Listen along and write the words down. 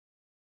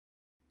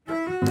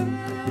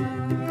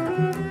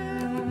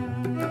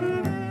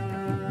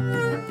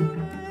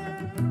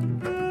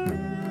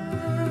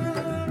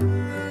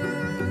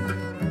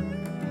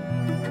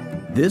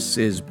This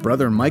is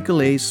Brother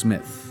Michael A.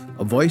 Smith,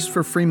 a voice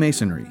for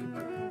Freemasonry,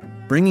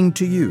 bringing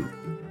to you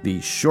the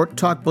Short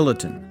Talk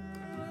Bulletin,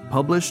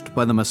 published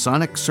by the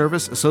Masonic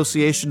Service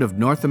Association of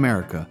North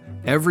America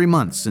every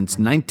month since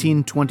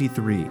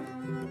 1923.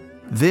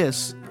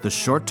 This, the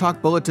Short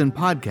Talk Bulletin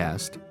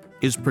podcast,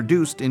 is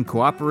produced in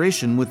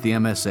cooperation with the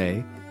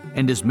MSA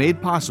and is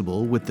made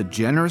possible with the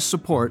generous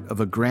support of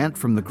a grant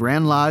from the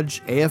Grand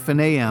Lodge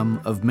AF&AM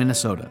of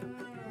Minnesota.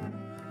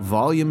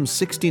 Volume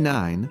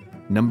 69,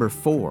 Number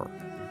 4,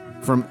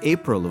 from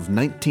April of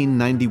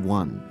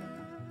 1991.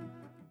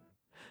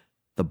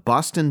 The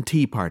Boston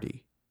Tea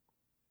Party.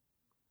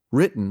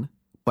 Written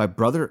by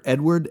Brother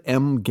Edward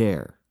M.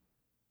 Gare.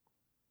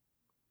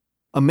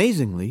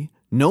 Amazingly,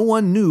 no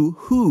one knew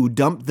who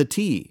dumped the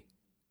tea.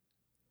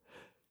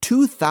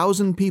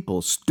 2,000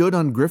 people stood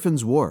on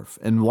Griffin's Wharf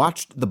and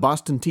watched the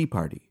Boston Tea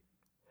Party.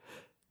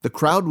 The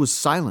crowd was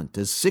silent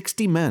as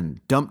 60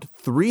 men dumped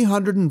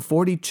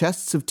 340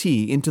 chests of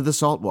tea into the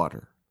salt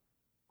water.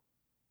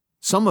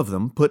 Some of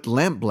them put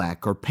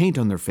lampblack or paint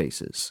on their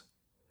faces.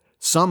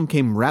 Some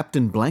came wrapped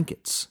in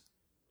blankets.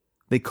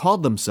 They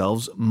called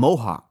themselves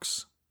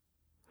Mohawks.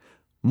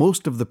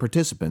 Most of the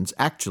participants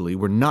actually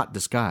were not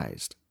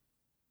disguised.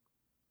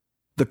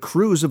 The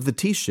crews of the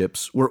tea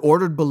ships were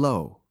ordered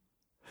below.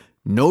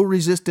 No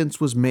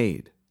resistance was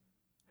made.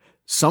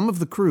 Some of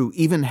the crew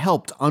even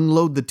helped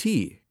unload the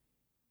tea.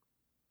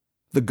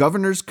 The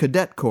governor's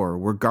cadet corps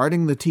were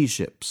guarding the tea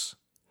ships.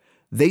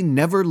 They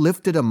never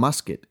lifted a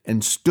musket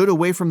and stood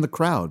away from the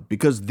crowd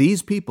because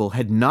these people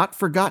had not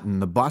forgotten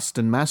the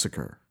Boston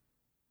Massacre.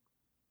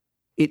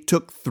 It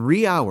took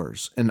 3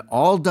 hours and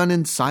all done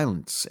in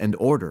silence and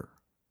order.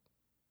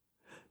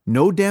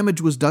 No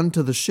damage was done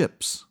to the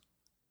ships.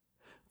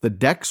 The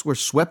decks were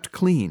swept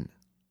clean.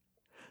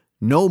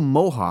 No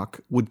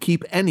Mohawk would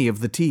keep any of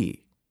the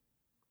tea.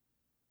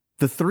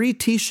 The 3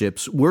 tea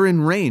ships were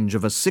in range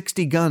of a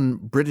 60-gun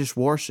British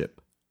warship.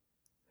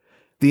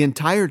 The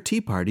entire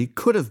tea party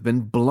could have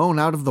been blown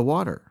out of the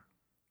water.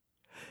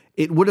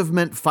 It would have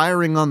meant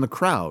firing on the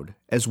crowd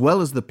as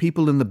well as the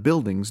people in the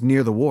buildings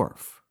near the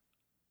wharf.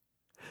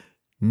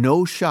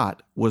 No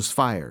shot was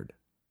fired.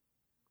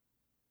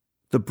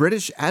 The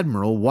British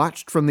admiral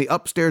watched from the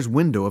upstairs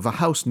window of a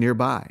house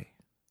nearby.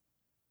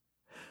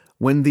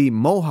 When the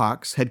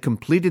Mohawks had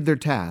completed their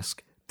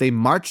task, they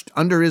marched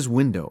under his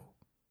window.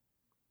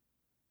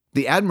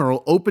 The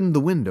admiral opened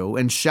the window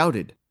and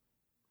shouted,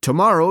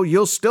 "Tomorrow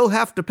you'll still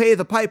have to pay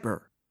the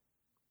piper."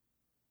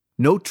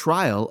 No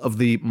trial of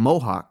the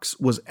Mohawks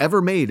was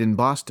ever made in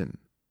Boston.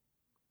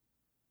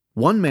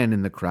 One man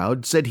in the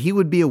crowd said he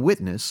would be a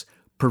witness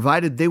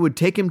provided they would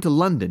take him to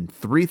London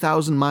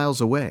 3,000 miles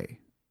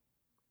away.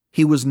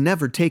 He was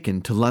never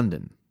taken to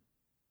London.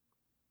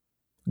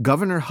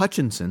 Governor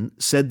Hutchinson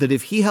said that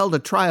if he held a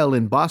trial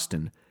in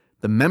Boston,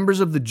 the members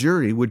of the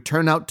jury would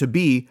turn out to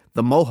be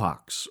the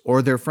Mohawks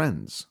or their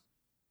friends.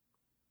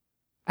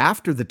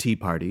 After the Tea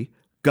Party,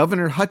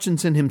 Governor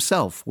Hutchinson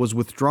himself was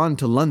withdrawn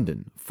to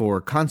London for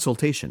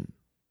consultation.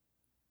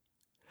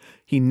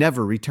 He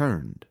never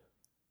returned.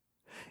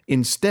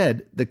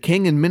 Instead, the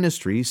king and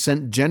ministry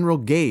sent General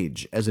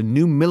Gage as a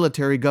new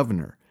military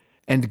governor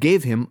and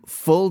gave him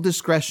full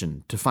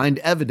discretion to find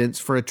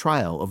evidence for a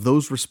trial of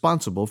those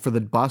responsible for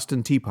the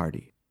Boston Tea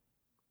Party.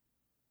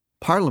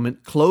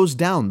 Parliament closed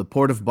down the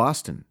port of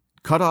Boston,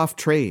 cut off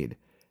trade,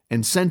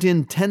 and sent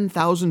in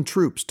 10,000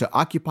 troops to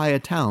occupy a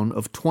town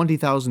of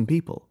 20,000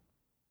 people.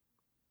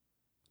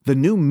 The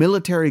new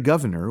military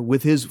governor,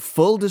 with his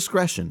full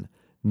discretion,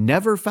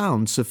 never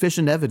found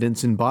sufficient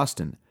evidence in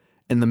Boston,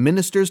 and the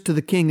ministers to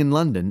the king in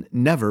London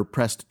never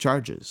pressed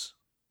charges.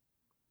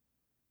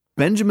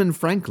 Benjamin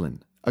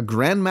Franklin, a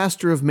Grand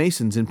Master of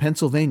Masons in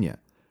Pennsylvania,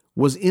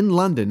 was in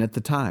London at the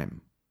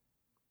time.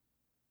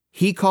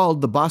 He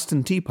called the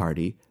Boston Tea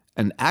Party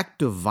an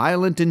act of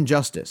violent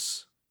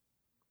injustice.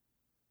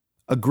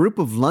 A group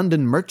of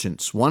London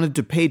merchants wanted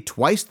to pay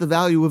twice the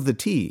value of the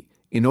tea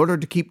in order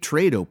to keep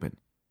trade open.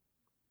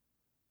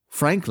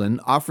 Franklin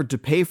offered to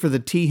pay for the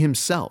tea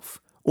himself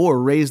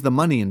or raise the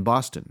money in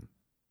Boston.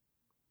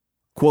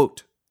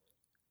 Quote,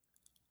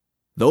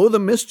 "Though the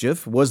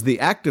mischief was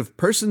the act of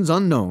persons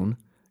unknown,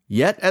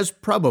 yet as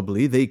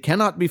probably they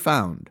cannot be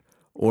found,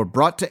 or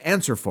brought to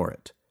answer for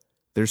it,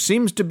 there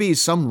seems to be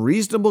some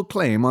reasonable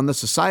claim on the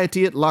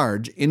society at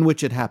large in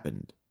which it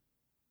happened."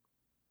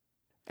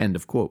 End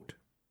of quote.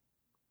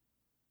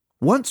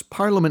 Once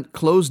Parliament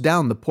closed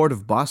down the port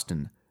of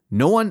Boston,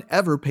 no one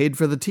ever paid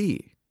for the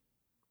tea.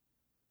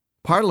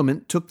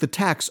 Parliament took the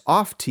tax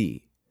off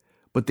tea,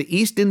 but the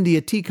East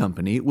India Tea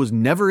Company was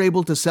never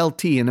able to sell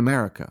tea in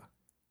America.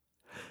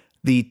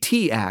 The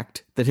Tea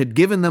Act that had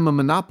given them a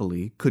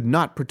monopoly could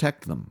not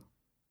protect them.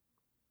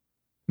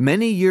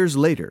 Many years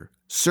later,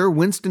 Sir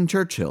Winston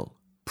Churchill,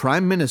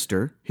 Prime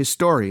Minister,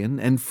 historian,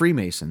 and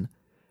Freemason,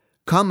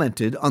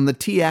 commented on the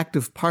Tea Act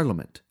of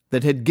Parliament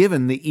that had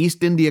given the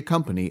East India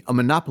Company a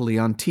monopoly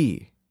on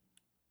tea.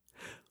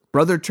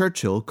 Brother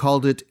Churchill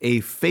called it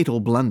a fatal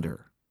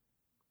blunder.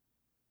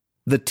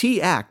 The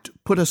Tea Act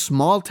put a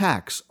small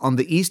tax on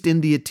the East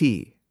India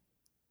tea.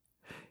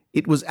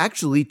 It was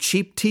actually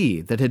cheap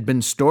tea that had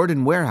been stored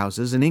in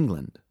warehouses in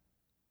England.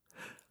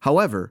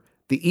 However,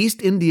 the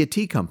East India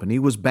Tea Company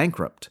was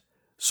bankrupt,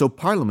 so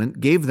Parliament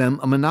gave them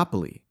a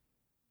monopoly.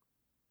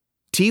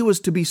 Tea was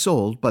to be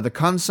sold by the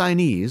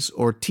consignees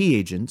or tea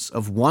agents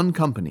of one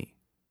company.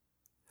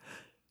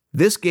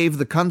 This gave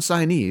the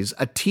consignees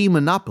a tea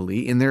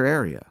monopoly in their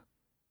area.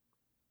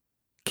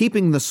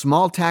 Keeping the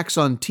small tax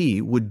on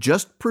tea would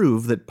just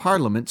prove that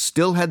Parliament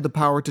still had the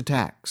power to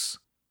tax.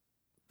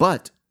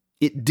 But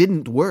it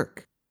didn't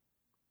work.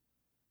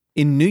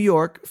 In New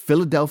York,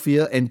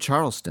 Philadelphia, and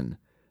Charleston,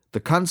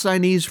 the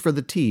consignees for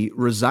the tea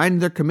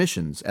resigned their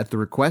commissions at the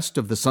request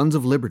of the Sons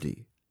of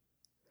Liberty.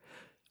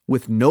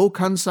 With no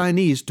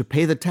consignees to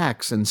pay the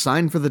tax and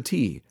sign for the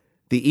tea,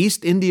 the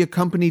East India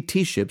Company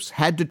tea ships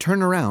had to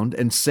turn around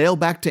and sail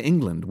back to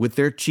England with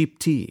their cheap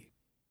tea.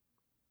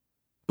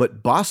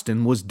 But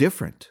Boston was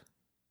different.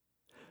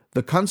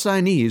 The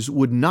consignees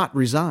would not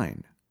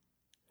resign.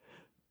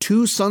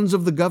 2 sons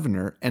of the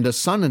governor and a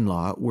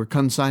son-in-law were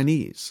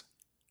consignees.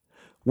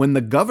 When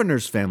the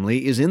governor's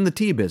family is in the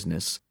tea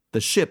business,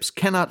 the ships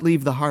cannot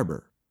leave the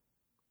harbor.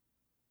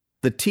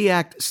 The Tea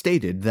Act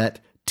stated that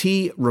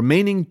tea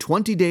remaining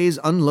 20 days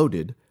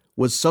unloaded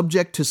was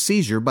subject to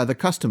seizure by the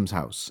customs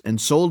house and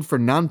sold for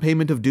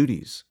non-payment of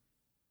duties.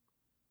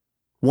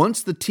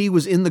 Once the tea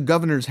was in the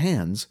governor's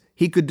hands,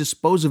 he could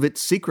dispose of it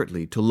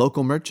secretly to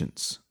local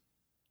merchants.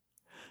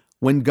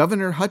 When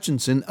Governor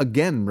Hutchinson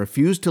again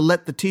refused to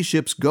let the tea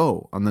ships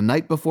go on the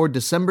night before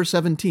December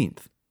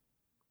 17th,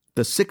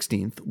 the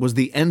 16th was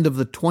the end of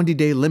the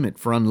 20-day limit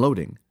for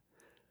unloading,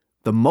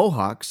 the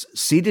Mohawks,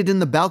 seated in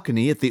the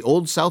balcony at the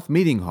Old South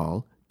Meeting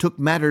Hall, took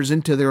matters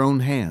into their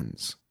own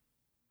hands.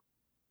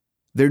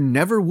 There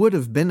never would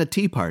have been a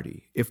tea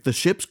party if the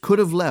ships could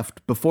have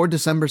left before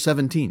December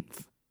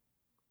 17th.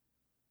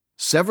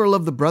 Several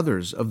of the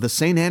brothers of the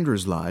St.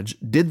 Andrew's Lodge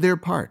did their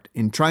part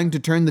in trying to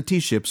turn the tea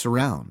ships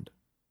around.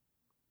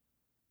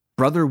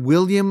 Brother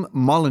William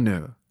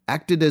Molyneux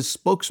acted as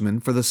spokesman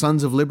for the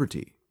Sons of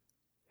Liberty.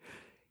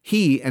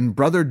 He and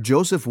Brother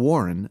Joseph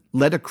Warren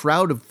led a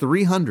crowd of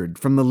 300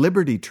 from the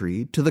Liberty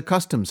Tree to the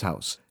customs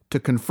house to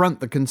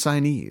confront the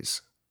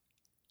consignees.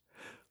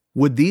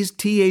 Would these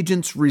tea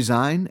agents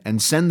resign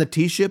and send the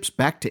tea ships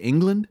back to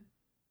England?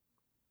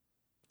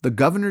 The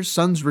governor's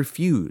sons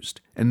refused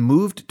and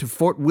moved to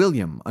Fort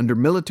William under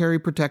military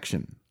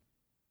protection.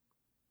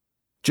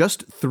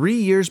 Just 3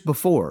 years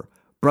before,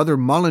 Brother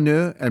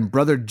Molyneux and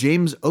Brother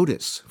James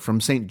Otis from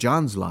St.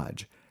 John's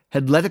Lodge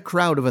had led a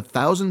crowd of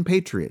 1,000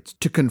 patriots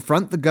to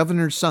confront the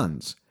governor's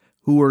sons,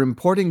 who were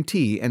importing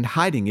tea and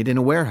hiding it in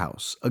a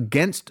warehouse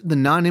against the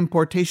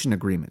non-importation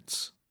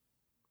agreements.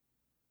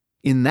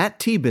 In that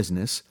tea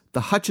business,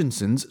 the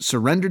Hutchinsons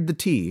surrendered the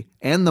tea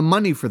and the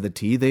money for the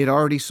tea they had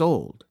already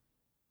sold.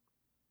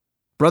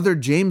 Brother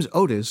James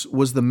Otis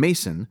was the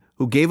Mason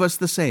who gave us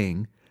the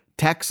saying,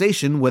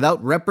 "Taxation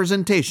without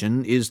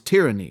representation is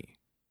tyranny."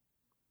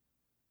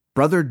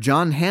 Brother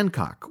John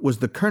Hancock was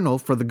the colonel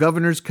for the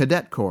governor's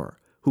cadet corps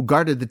who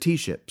guarded the tea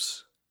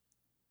ships.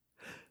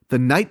 The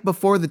night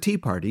before the tea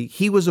party,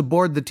 he was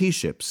aboard the tea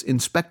ships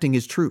inspecting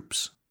his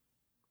troops.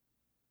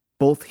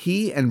 Both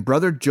he and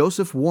Brother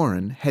Joseph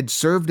Warren had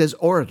served as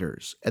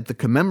orators at the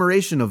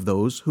commemoration of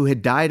those who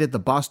had died at the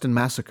Boston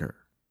Massacre.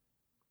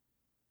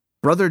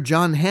 Brother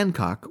John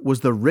Hancock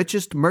was the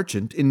richest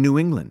merchant in New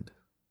England.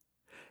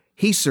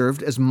 He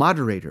served as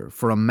moderator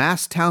for a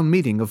mass town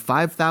meeting of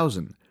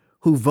 5,000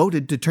 who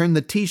voted to turn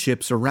the tea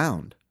ships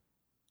around.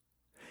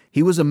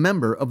 He was a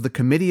member of the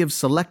Committee of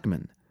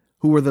Selectmen,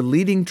 who were the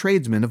leading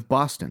tradesmen of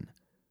Boston,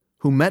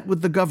 who met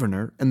with the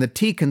governor and the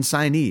tea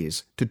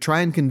consignees to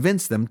try and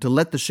convince them to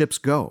let the ships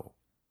go.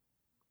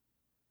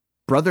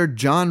 Brother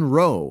John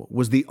Rowe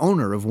was the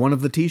owner of one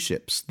of the tea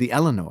ships, the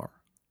Eleanor.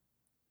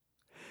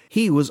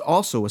 He was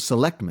also a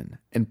selectman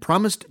and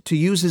promised to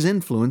use his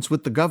influence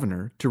with the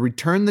governor to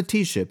return the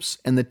tea ships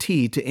and the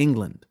tea to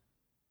England.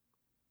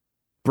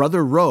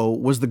 Brother Rowe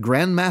was the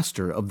Grand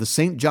Master of the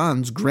St.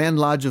 John's Grand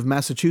Lodge of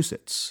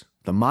Massachusetts,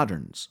 the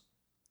Moderns.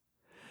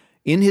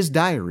 In his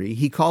diary,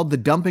 he called the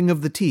dumping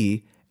of the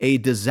tea a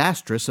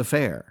disastrous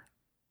affair.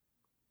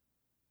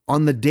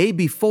 On the day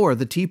before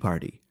the tea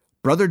party,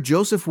 Brother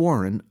Joseph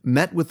Warren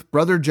met with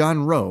Brother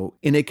John Rowe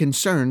in a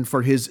concern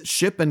for his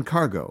ship and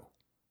cargo.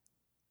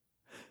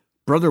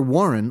 Brother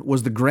Warren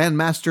was the Grand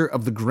Master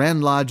of the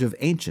Grand Lodge of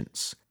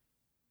Ancients.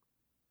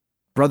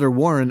 Brother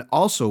Warren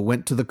also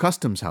went to the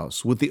customs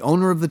house with the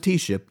owner of the tea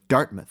ship,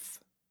 Dartmouth.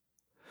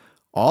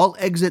 All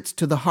exits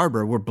to the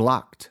harbor were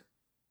blocked.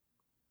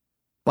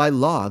 By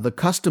law, the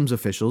customs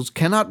officials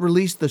cannot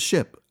release the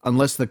ship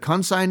unless the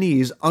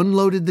consignees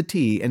unloaded the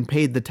tea and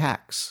paid the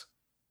tax.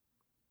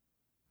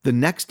 The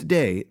next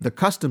day, the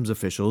customs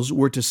officials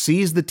were to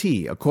seize the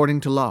tea according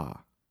to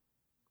law.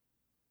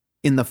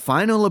 In the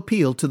final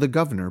appeal to the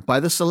governor by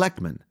the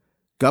selectmen,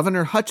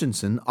 Governor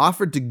Hutchinson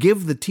offered to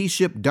give the tea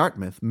ship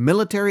Dartmouth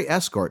military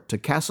escort to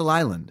Castle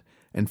Island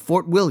and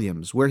Fort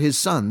Williams, where his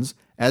sons,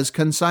 as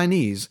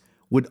consignees,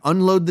 would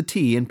unload the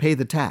tea and pay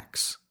the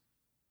tax.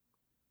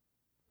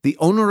 The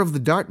owner of the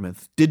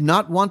Dartmouth did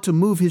not want to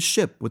move his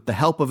ship with the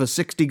help of a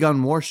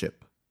 60-gun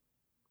warship.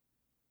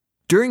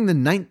 During the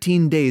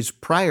 19 days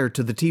prior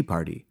to the Tea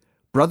Party,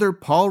 Brother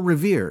Paul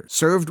Revere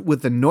served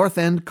with the North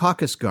End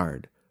Caucus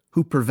Guard,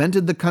 who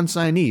prevented the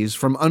consignees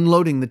from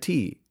unloading the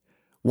tea,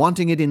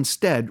 wanting it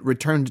instead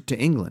returned to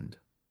England.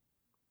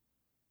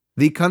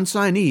 The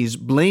consignees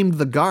blamed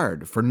the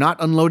guard for not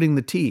unloading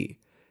the tea,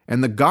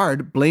 and the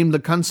guard blamed the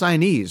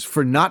consignees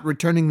for not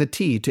returning the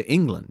tea to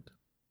England.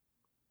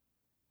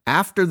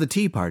 After the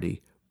Tea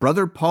Party,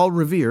 Brother Paul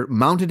Revere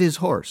mounted his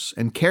horse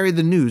and carried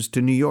the news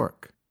to New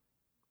York.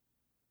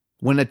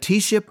 When a tea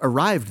ship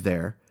arrived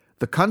there,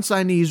 the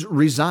consignees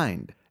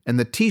resigned and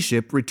the tea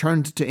ship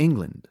returned to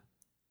England.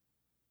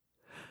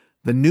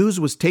 The news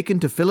was taken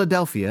to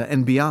Philadelphia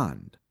and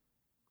beyond.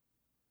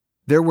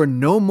 There were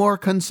no more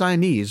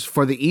consignees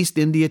for the East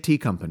India Tea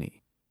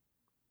Company.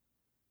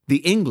 The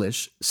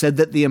English said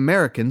that the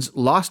Americans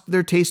lost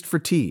their taste for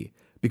tea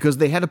because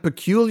they had a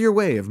peculiar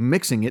way of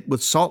mixing it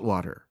with salt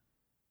water.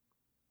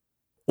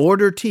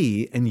 Order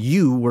tea and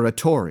you were a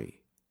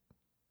Tory.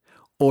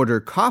 Order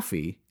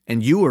coffee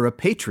and you were a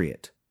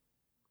patriot.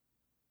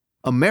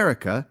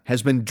 America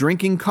has been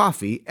drinking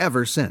coffee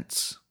ever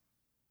since.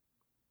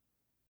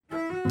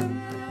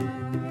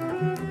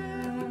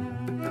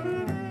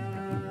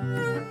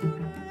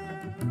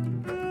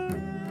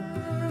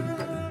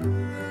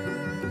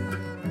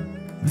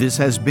 This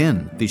has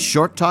been the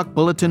Short Talk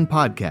Bulletin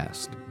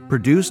Podcast,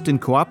 produced in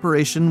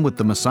cooperation with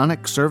the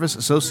Masonic Service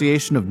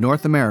Association of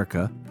North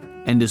America,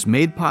 and is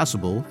made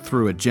possible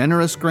through a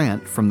generous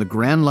grant from the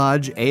Grand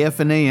Lodge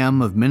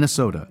AF&AM of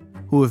Minnesota,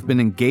 who have been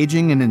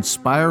engaging and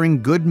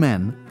inspiring good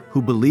men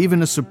who believe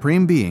in a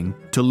supreme being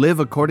to live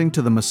according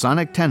to the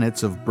Masonic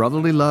tenets of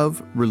brotherly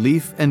love,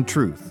 relief, and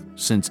truth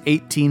since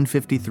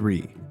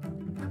 1853.